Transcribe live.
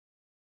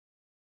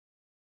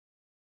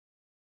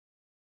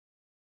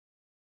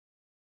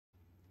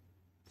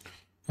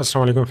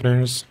Assalamualaikum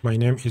friends, my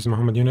name is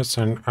Muhammad Yunus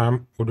and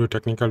I'm Odoo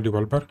technical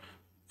developer.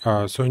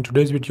 So in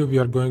today's video we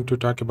are going to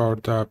talk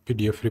about the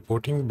PDF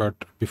reporting, but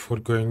before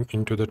going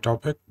into the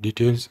topic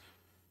details,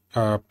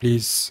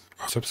 please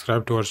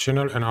subscribe to our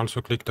channel and also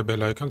click the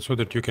bell icon so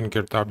that you can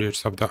get the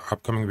updates of the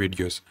upcoming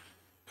videos.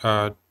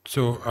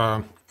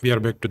 We are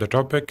back to the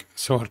topic.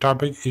 So our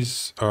topic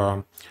is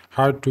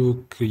how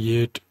to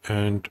create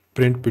and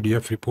print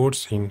PDF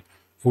reports in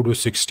Odoo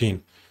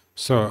 16.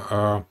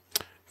 So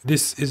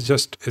this is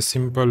just a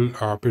simple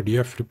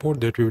PDF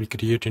report that we will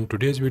create in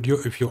today's video.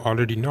 If you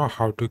already know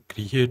how to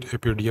create a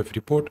PDF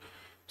report,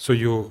 so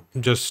you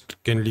just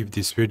can leave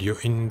this video.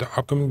 In the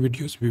upcoming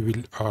videos, we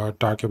will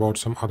talk about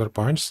some other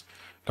points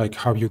like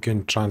how you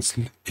can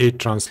aid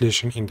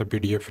translation in the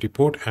PDF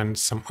report and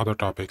some other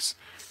topics.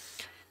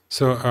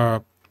 So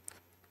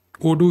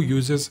Odoo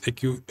uses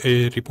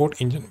a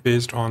report engine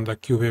based on the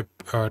QWeb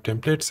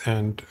templates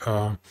and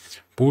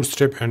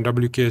Bootstrap and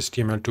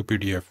WK-HTML to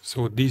PDF.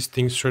 So these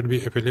things should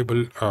be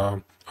available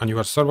on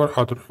your server,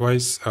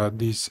 otherwise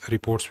these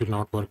reports will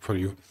not work for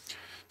you.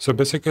 So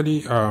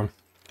basically a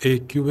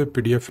QWeb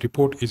PDF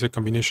report is a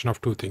combination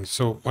of two things.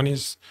 So one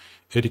is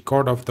a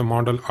record of the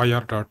model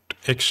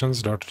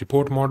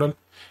ir.actions.report model,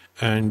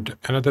 and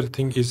another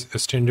thing is a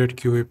standard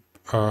QWeb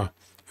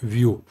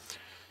view.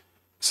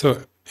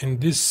 So in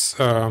this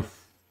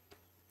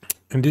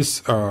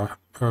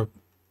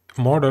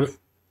model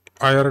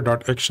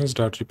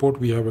ir.actions.report,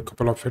 we have a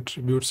couple of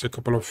attributes, a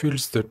couple of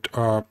fields that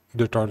are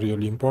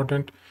really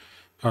important.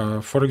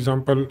 For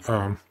example,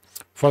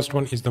 first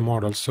one is the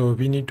model. So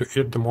we need to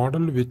add the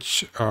model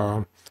which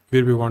where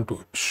we want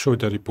to show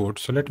the report.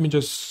 So let me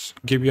just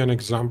give you an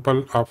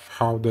example of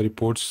how the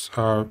reports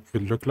will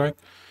look like.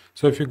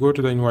 So if you go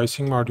to the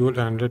invoicing module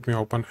and let me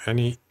open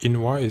any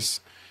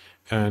invoice,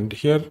 and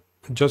here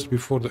just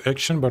before the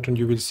action button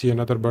you will see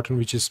another button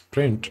which is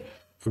print,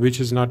 which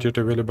is not yet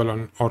available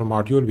on our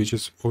module, which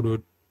is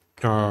Odoo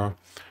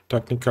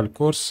technical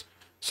course.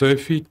 So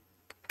if we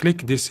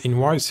click this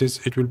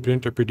invoices, it will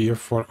print a PDF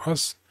for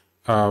us,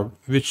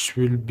 which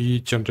will be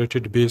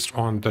generated based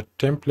on the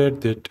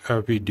template that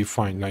we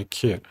define, like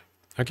here.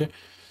 Okay,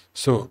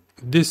 so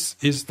this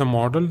is the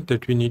model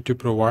that we need to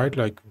provide,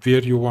 like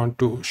where you want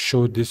to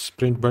show this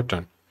print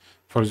button.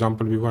 For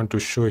example, we want to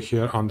show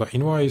here on the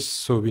invoice,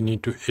 so we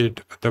need to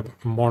add the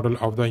model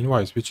of the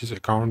invoice, which is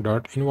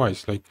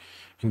account.invoice. Like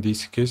in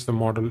this case, the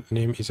model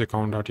name is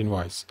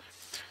account.invoice.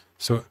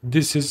 So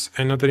this is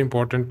another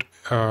important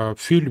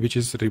field, which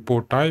is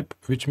report type,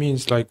 which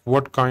means like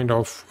what kind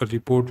of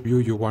report view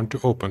you want to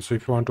open. So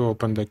if you want to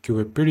open the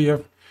QWeb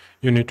PDF,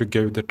 you need to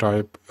give the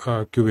type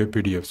QWeb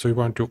PDF. So you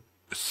want to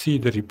see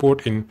the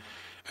report in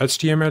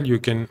HTML, you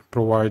can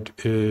provide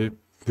a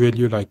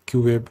value like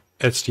QWeb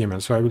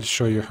HTML. So I will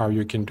show you how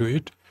you can do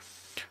it.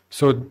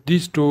 So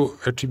these two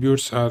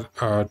attributes are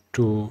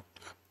to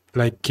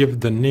like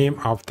give the name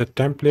of the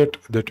template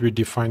that we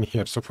define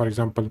here. So for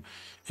example,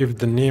 if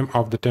the name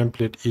of the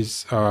template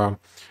is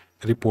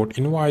report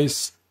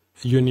invoice,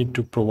 you need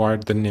to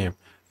provide the name.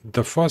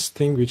 The first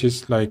thing, which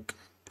is like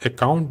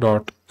account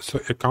so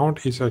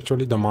account is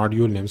actually the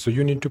module name. So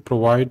you need to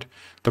provide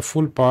the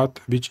full path,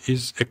 which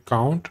is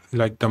account,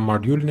 like the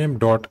module name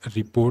dot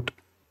report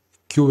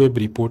QWeb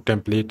report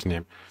template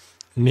name.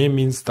 Name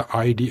means the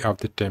ID of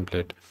the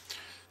template.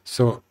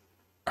 So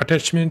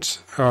attachments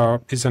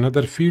is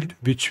another field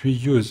which we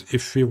use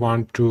if we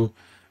want to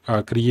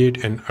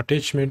create an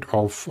attachment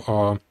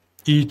of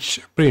each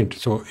print.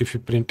 So if you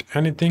print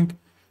anything,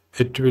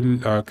 it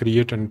will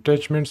create an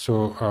attachment.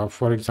 So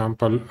for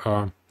example,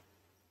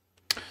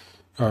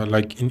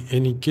 like in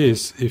any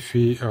case, if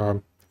we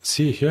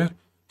see here,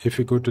 if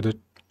we go to the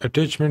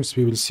attachments,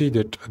 we will see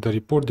that the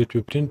report that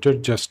we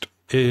printed just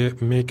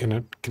create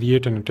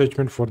an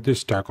attachment for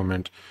this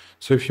document.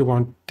 So if you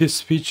want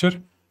this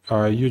feature,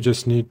 you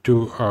just need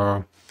to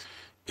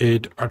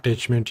add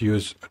attachment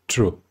use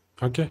true.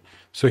 Okay,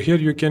 so here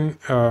you can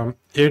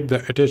add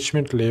the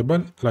attachment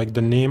label, like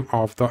the name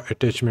of the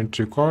attachment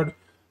record.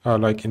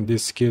 Like in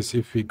this case,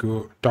 if we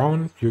go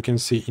down, you can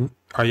see in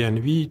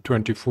INV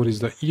 24 is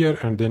the year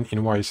and then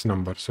invoice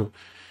number. So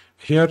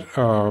here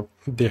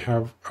they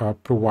have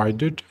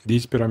provided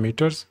these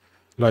parameters,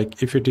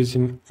 like if it is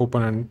in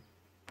open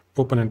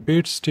and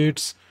paid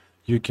states,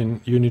 you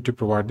need to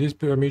provide these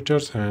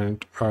parameters,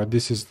 and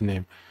this is the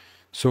name.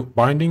 So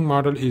binding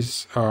model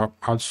is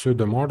also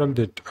the model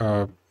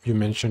that you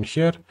mentioned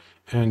here,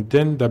 and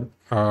then the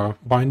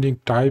binding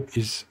type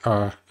is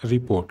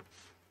report.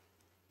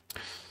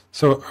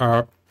 So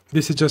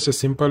this is just a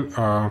simple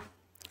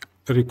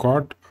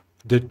record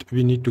that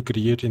we need to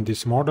create in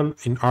this model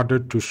in order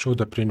to show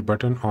the print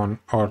button on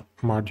our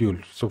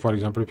module. So for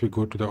example, if you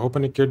go to the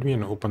Open Academy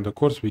and open the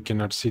course, we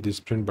cannot see this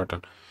print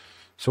button.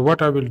 So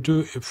what I will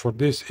do for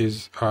this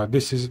is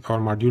this is our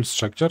module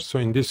structure. So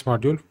in this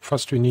module,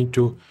 first we need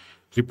to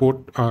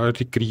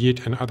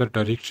recreate another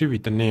directory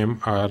with the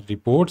name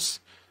reports.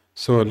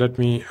 So let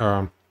me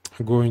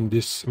go in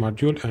this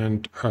module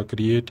and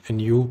create a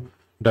new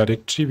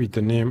directory with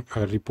the name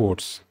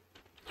reports.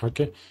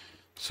 Okay,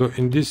 so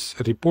in this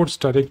reports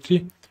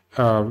directory,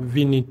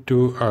 we need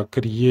to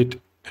create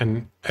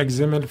an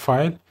XML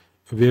file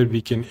where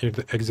we can add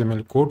the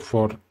XML code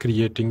for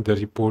creating the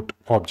report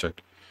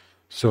object.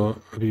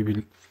 So we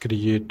will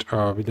create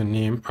with the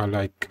name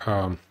like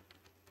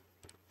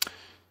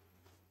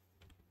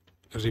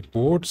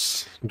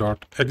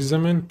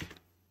reports.xml,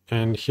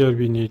 and here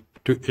we need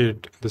to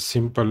add the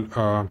simple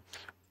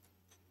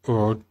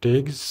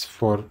tags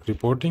for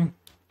reporting.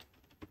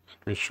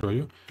 Let me show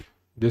you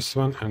this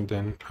one, and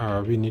then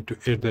we need to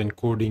add the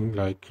encoding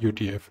like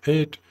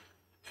UTF-8,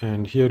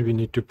 and here we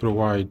need to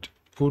provide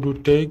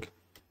Odoo tag,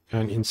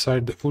 and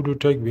inside the Odoo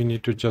tag we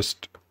need to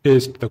just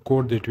paste the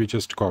code that we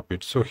just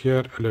copied. So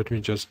here let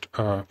me just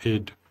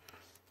add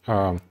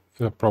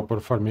the proper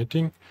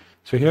formatting.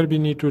 So here we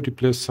need to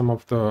replace some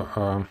of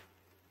the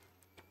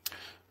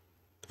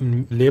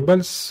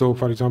labels. So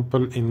for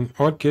example, in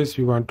our case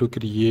we want to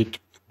create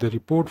the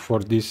report for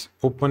this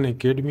Open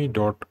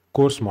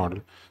Academy.course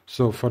model.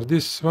 So for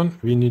this one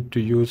we need to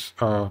use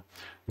the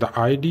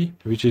ID,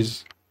 which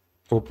is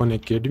Open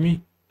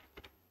Academy,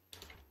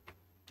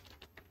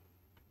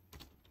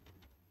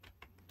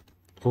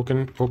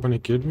 Open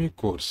Academy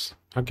course.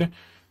 Okay,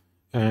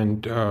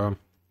 and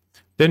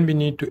then we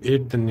need to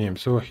add the name.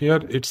 So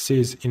here it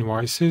says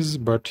invoices,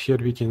 but here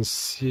we can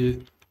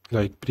see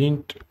like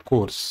print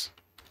course.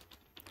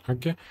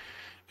 Okay,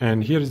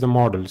 and here is the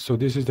model. So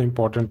this is the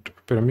important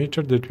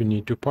parameter that we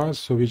need to pass.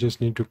 So we just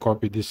need to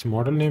copy this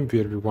model name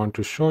where we want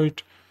to show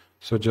it.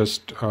 So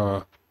just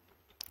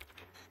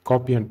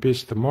copy and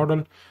paste the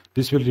model.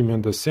 This will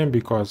remain the same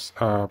because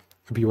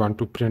we want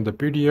to print the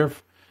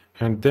PDF.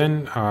 And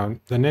then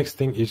the next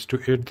thing is to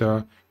add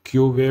the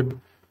QWeb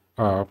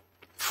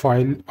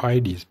file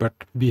IDs, but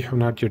we have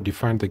not yet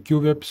defined the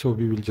QWeb, so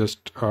we will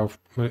just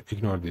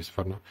ignore this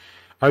for now.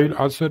 I will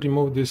also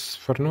remove this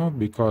for now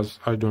because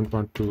I don't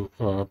want to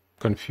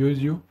confuse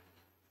you.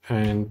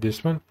 And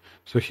this one,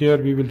 so here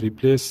we will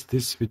replace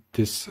this with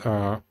this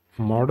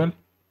model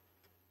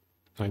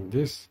like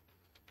this,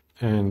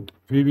 and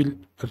we will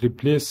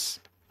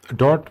replace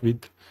dot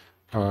with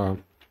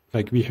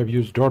like we have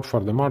used dot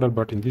for the model,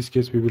 but in this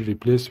case we will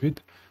replace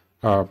with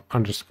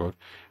underscore,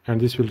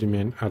 and this will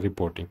remain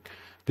reporting.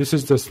 This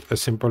is just a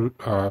simple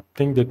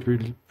thing that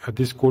will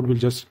this code will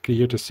just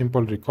create a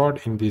simple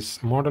record in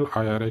this model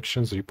IR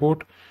actions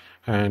report,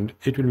 and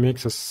it will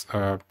make us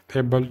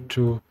able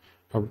to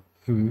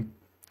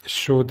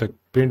show the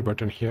print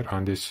button here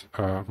on this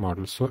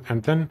model. So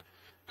and then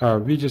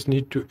we just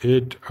need to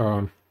add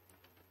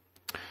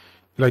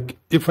like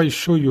if I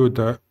show you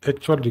the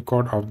actual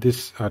record of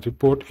this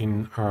report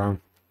in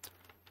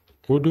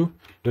Odoo,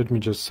 let me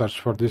just search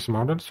for this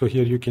model. So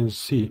here you can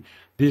see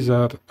these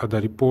are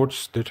the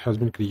reports that has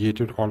been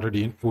created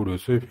already in Odoo.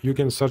 So if you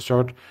can search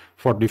out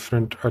for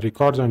different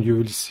records, and you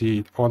will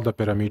see all the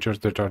parameters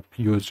that are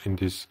used in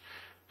this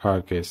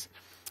case.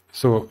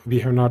 So we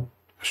have not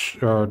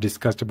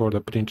discussed about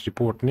the print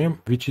report name,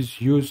 which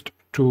is used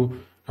to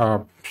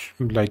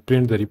like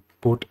print the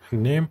report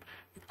name.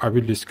 I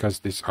will discuss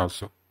this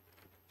also.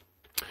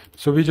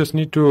 So we just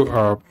need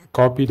to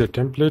copy the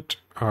template.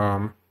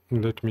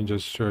 Let me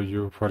just show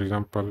you. For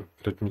example,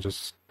 let me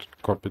just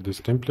copy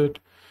this template.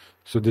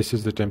 So this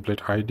is the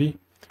template ID.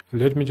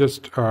 Let me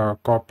just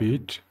copy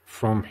it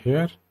from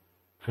here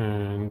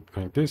and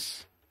like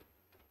this,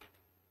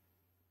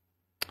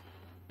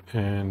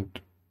 and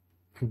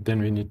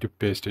then we need to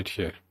paste it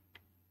here.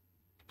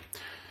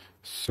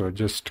 So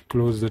just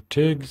close the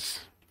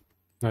tags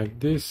like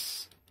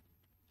this,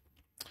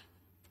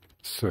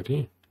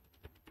 sorry,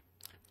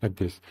 like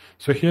this.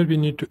 So here we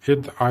need to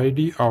add the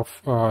ID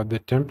of the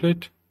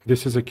template.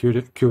 This is a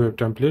QWeb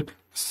template,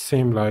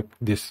 same like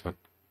this one.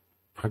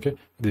 Okay,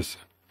 this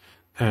one.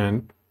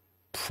 And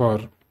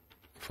for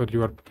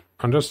your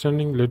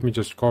understanding, let me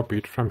just copy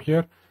it from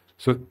here.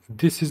 So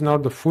this is now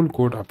the full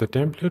code of the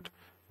template.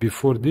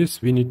 Before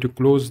this, we need to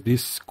close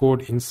this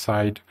code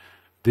inside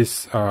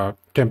this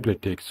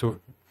template tag. So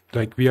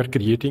like we are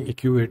creating a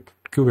QWeb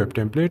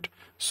template.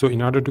 So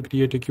in order to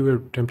create a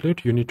QWeb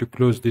template, you need to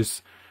close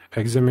this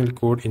XML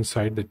code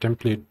inside the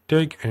template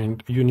tag,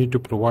 and you need to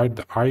provide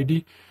the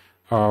ID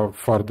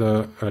for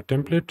the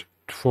template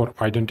for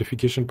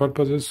identification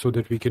purposes, so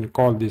that we can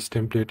call this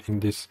template in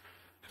this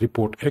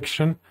report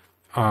action,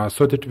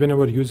 so that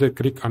whenever user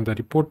click on the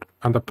report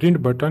on the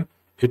print button,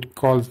 it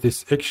calls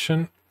this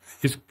action,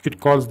 it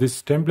calls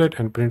this template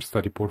and prints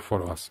the report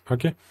for us.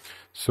 Okay,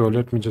 so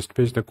let me just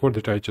paste the code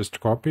that I just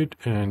copied,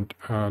 and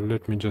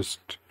let me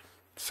just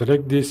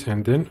select this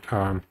and then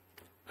add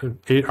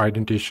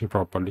indentation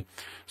properly.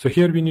 So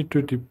here we need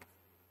to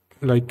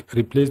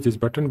replace this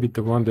button with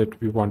the one that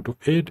we want to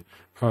add,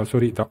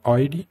 sorry, the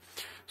ID.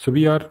 So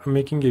we are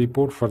making a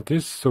report for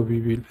this, so we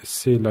will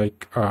say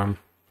like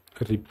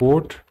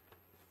report,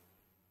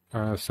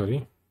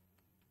 sorry,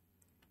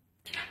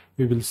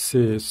 we will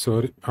say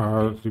sorry,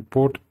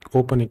 report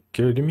Open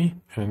Academy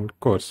and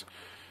course.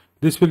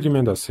 This will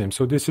remain the same.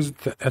 So this is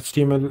the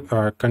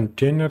HTML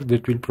container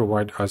that will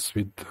provide us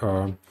with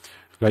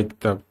like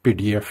the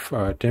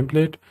PDF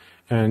template,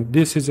 and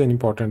this is an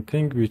important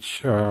thing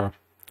which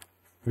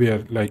where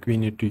like we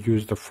need to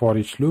use the for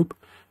each loop,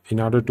 in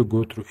order to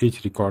go through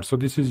each record. So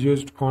this is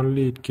used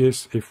only in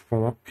case if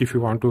you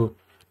want to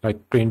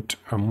like print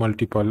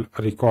multiple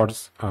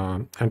records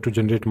and to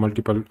generate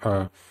multiple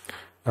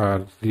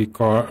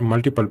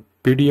multiple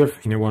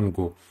PDF in a one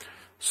go.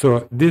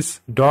 So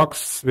this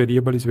docs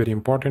variable is very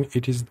important.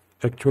 It is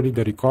actually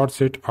the record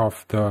set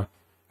of the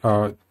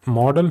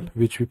model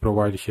which we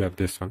provide here,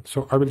 this one.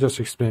 So I will just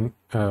explain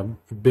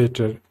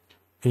better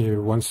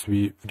once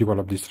we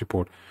develop this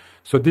report.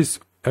 So this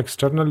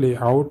external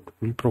layout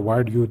will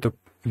provide you the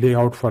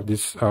layout for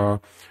this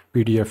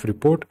PDF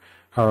report,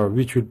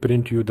 which will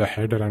print you the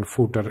header and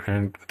footer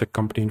and the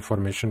company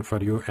information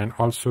for you, and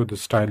also the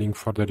styling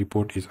for the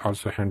report is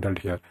also handled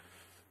here.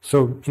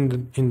 So in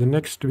the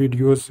next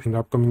videos, in the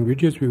upcoming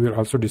videos, we will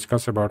also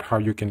discuss about how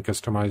you can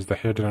customize the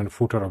header and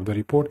footer of the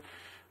report.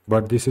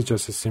 But this is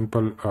just a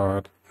simple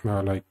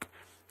like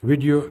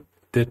video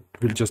that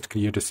will just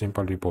create a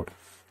simple report.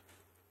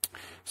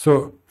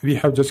 So we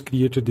have just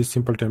created this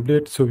simple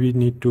template. So we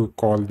need to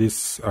call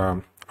this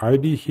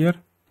ID here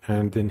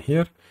and then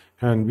here,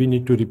 and we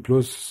need to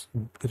replace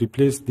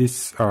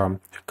this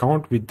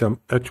account with the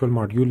actual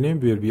module name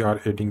where we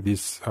are adding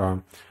this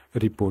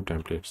report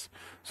templates.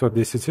 So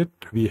this is it.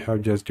 We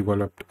have just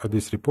developed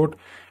this report,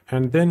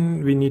 and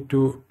then we need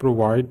to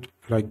provide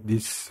like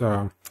this.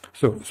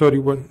 So sorry,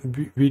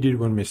 we did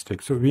one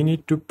mistake. So we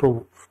need to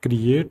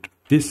create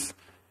this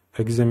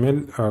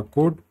XML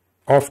code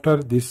after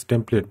this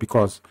template,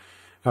 because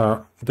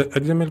the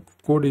XML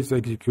code is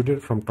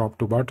executed from top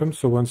to bottom.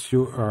 So once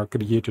you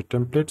create a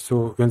template,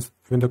 so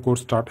when the code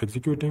start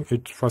executing,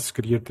 it first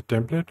create the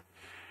template,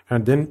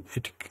 and then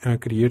it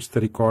creates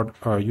the record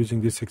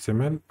using this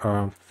XML,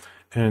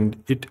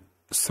 and it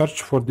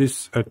search for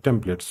this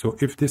template. So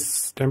if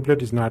this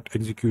template is not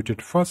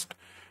executed first,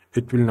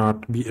 it will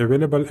not be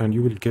available, and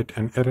you will get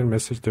an error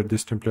message that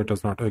this template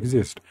does not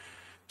exist.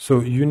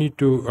 So you need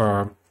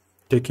to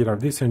take care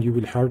of this, and you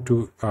will have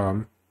to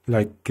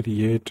like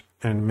create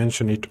and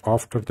mention it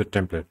after the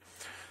template.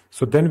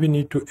 So then we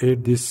need to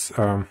add this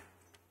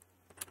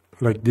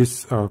like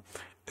this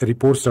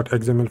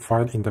reports.xml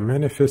file in the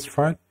manifest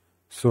file.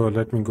 So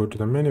let me go to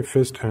the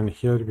manifest, and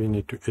here we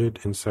need to add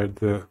inside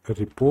the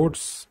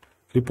reports.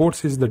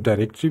 Reports is the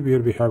directory where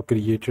we have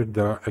created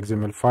the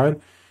XML file,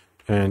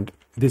 and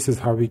this is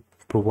how we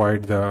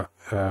provide the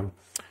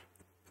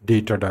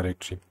data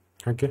directory.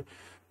 Okay,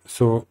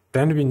 so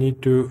then we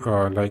need to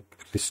like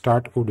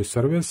restart Odoo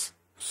service.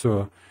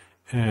 So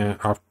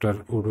after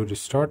Odoo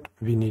restart,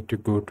 we need to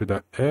go to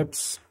the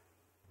apps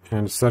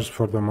and search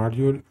for the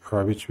module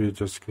which we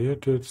just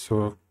created.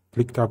 So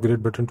click the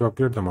upgrade button to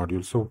upgrade the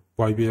module. So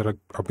why we are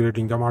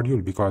upgrading the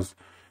module? Because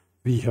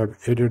we have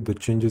added the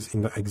changes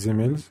in the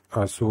XMLs.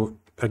 So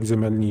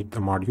XML need the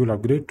module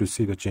upgrade to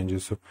see the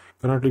changes. So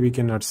currently we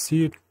cannot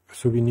see it.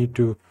 So we need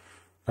to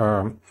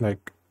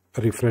like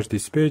refresh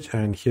this page,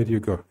 and here you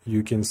go.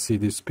 You can see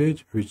this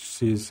page which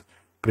says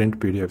print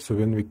PDF. So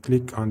when we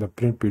click on the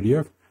print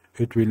PDF,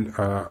 it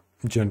will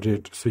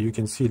generate. So you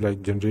can see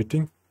like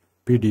generating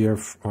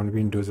PDF on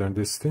Windows and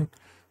this thing.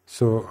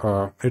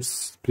 So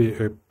it's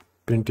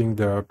printing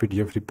the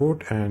PDF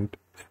report, and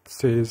it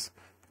says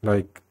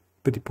like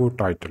the report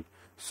title.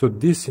 So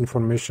this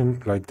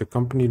information, like the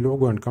company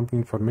logo and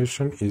company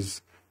information,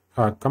 is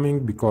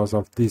coming because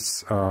of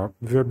this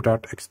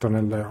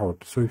web.external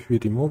layout. So if we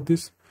remove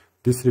this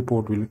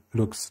report will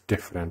looks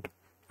different.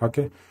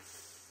 Okay,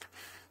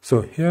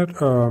 so here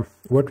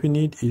what we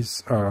need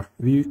is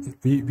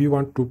we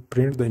want to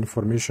print the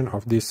information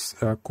of this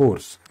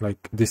course,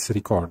 like this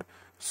record.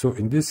 So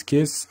in this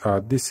case,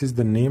 this is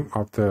the name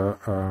of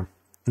the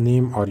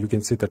name, or you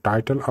can say the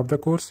title of the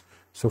course.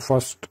 So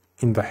first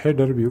in the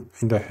header,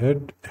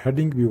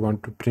 heading we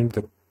want to print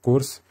the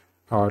course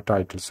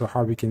title. So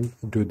how we can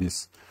do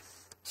this?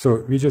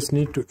 So we just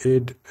need to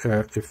add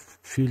a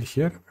field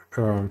here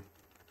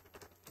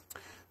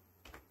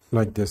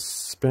like this,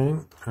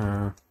 span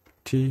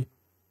t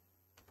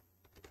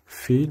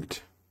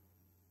field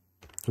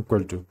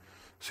equal to.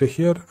 So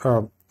here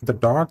the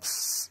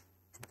docs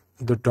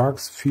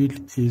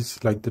field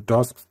is like the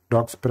docs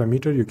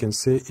parameter, you can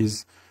say,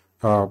 is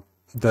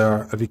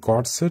the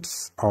record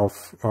sets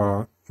of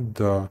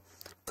the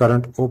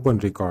current open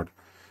record.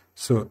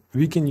 So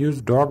we can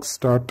use docs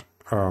dot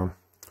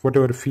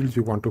whatever fields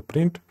you want to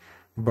print,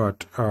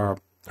 but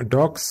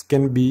docs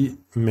can be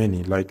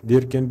many, like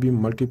there can be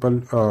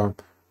multiple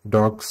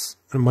docs,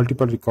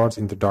 multiple records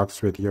in the docs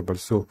variable.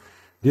 So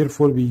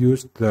therefore we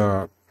use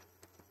the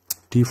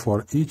t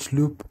for each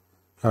loop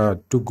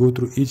to go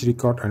through each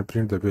record and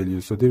print the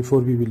value. So therefore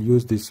we will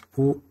use this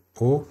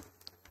o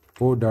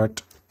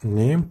dot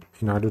name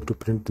in order to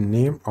print the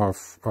name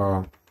of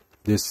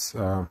this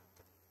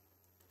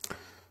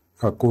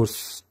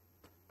course,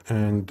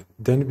 and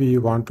then we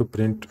want to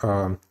print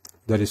the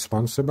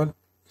responsible.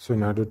 So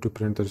in order to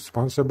print the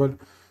responsible,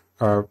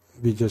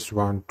 we just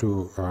want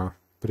to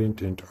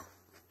print it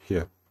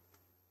here,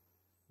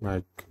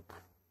 like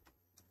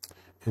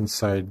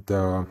inside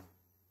the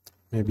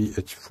maybe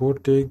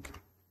h4 tag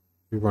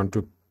we want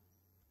to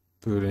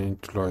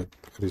print like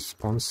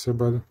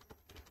responsible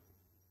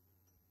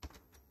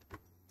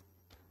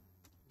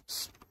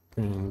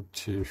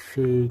empty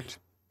field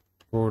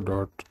o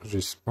dot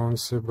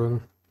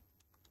responsible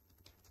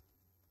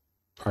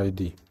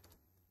id.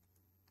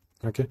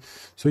 Okay,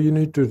 so you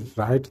need to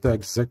write the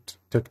exact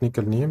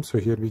technical name. So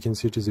here we can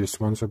see it is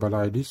responsible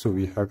id, so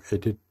we have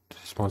added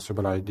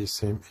responsible id,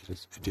 same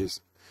it is.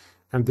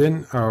 And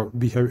then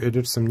we have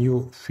added some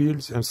new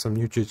fields and some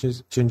new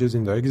changes in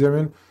the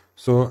XML.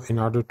 So in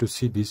order to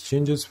see these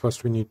changes,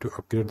 first we need to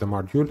upgrade the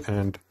module,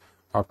 and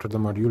after the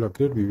module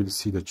upgrade we will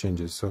see the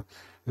changes. So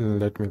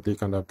let me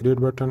click on the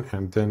upgrade button,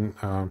 and then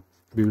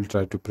we will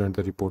try to print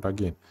the report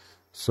again.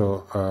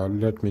 So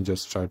let me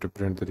just try to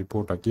print the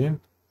report again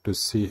to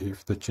see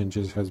if the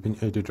changes has been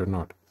added or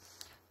not.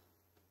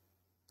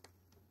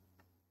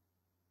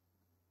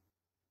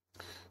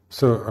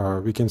 So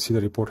we can see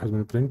the report has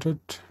been printed.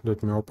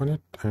 Let me open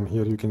it, and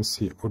here you can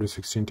see Odoo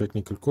 16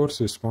 technical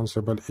course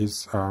responsible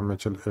is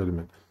Mitchell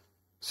Element.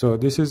 So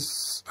this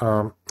is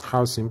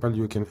how simple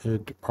you can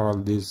add all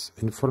this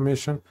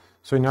information.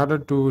 So in order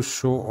to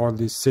show all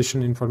this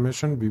session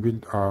information, we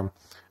will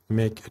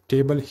make a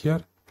table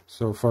here.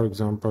 So for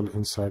example,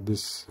 inside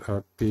this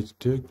page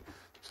tag,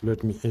 so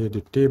let me add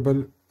a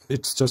table.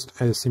 It's just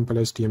a simple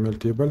HTML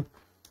table,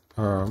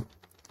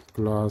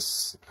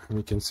 class,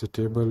 we can say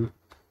table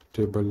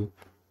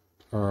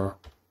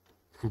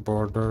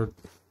bordered,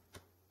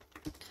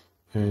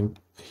 and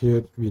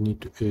here we need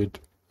to add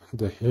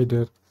the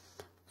header.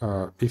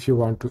 If you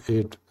want to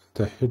add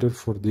the header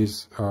for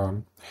these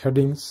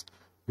headings,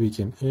 we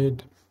can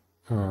add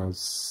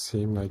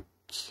same like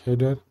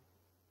header.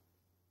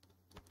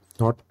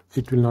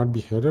 It will not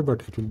be header,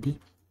 but it will be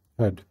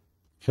head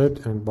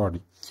and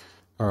body.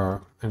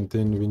 And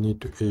then we need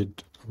to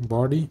add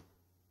body.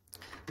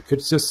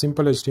 It's just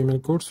simple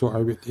HTML code, so I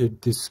will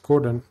add this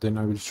code and then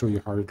I will show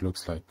you how it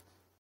looks like.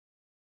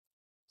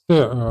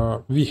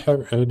 So we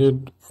have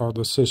added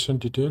the session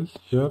detail.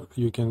 Here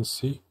you can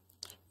see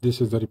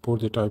this is the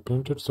report that I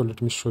printed. So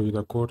let me show you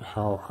the code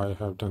how I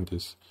have done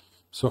this.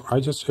 So I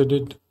just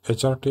added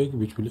HR tag,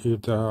 which will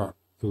add the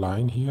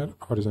line here,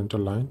 horizontal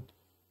line,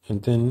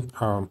 and then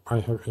I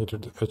have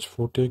added the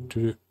H4 tag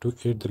to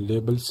add the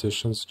label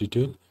sessions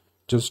detail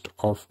just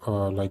of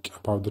like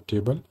about the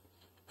table,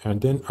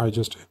 and then I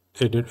just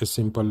added a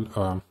simple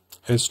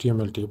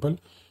HTML table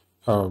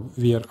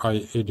where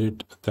I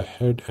added the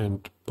head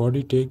and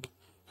body tag,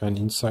 and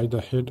inside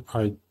the head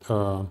I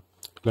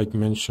like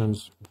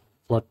mentions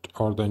what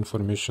are the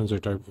informations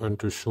that I want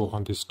to show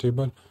on this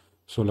table,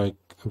 so like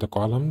the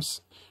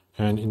columns,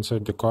 and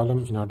inside the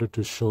column, in order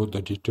to show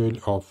the detail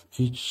of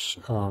each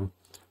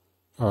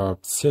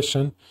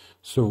session.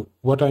 So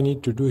what I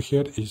need to do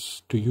here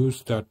is to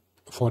use that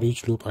for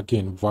each loop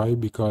again. Why?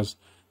 Because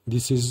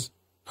this is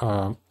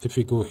if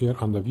we go here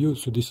on the view,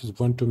 so this is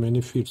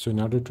one-to-many field. So in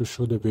order to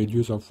show the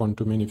values of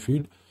one-to-many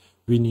field,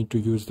 we need to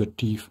use the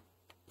T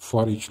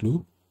for each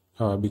loop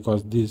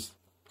because these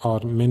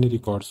are many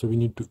records. So we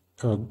need to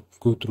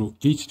go through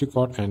each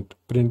record and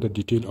print the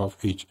detail of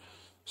each.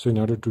 So in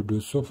order to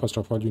do so, first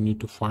of all, you need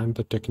to find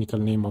the technical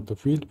name of the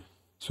field.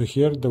 So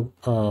here the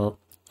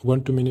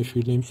one-to-many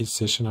field name is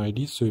session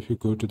ID. So if you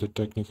go to the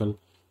technical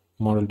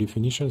model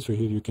definition, so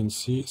here you can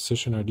see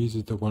session IDs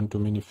is the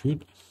one-to-many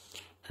field.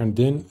 And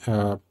then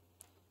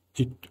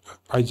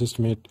I just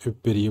made a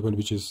variable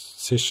which is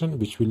session,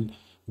 which will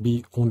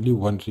be only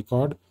one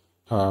record,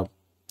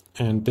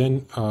 and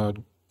then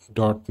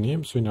dot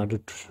name. So in order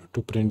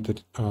to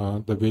print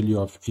the value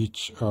of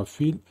each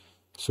field,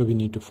 so we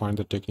need to find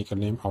the technical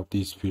name of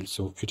these fields.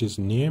 So it is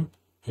name,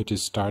 it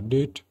is start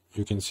date,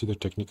 you can see the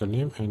technical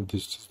name, and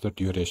this is the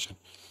duration.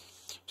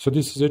 So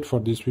this is it for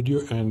this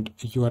video, and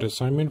your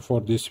assignment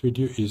for this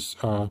video is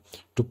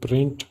to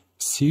print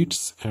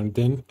seats and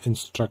then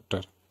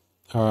instructor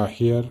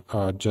here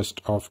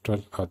just after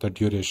the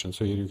duration.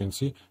 So here you can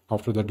see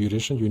after the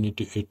duration you need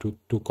to add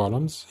two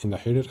columns in the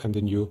header, and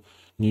then you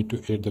need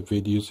to add the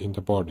values in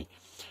the body.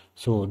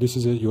 So this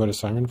is your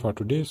assignment for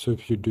today. So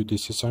if you do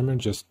this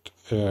assignment, just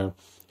add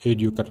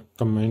your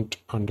comment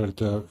under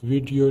the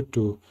video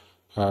to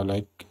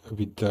like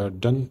with the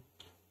done,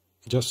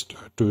 just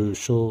to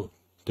show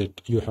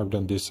that you have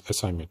done this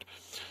assignment.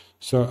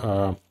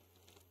 So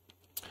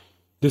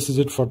this is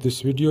it for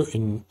this video.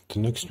 In the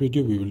next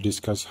video we will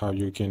discuss how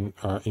you can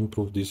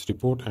improve this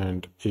report,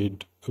 and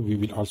we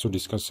will also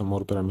discuss some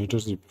more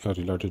parameters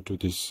related to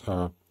this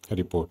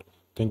report.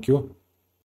 Thank you.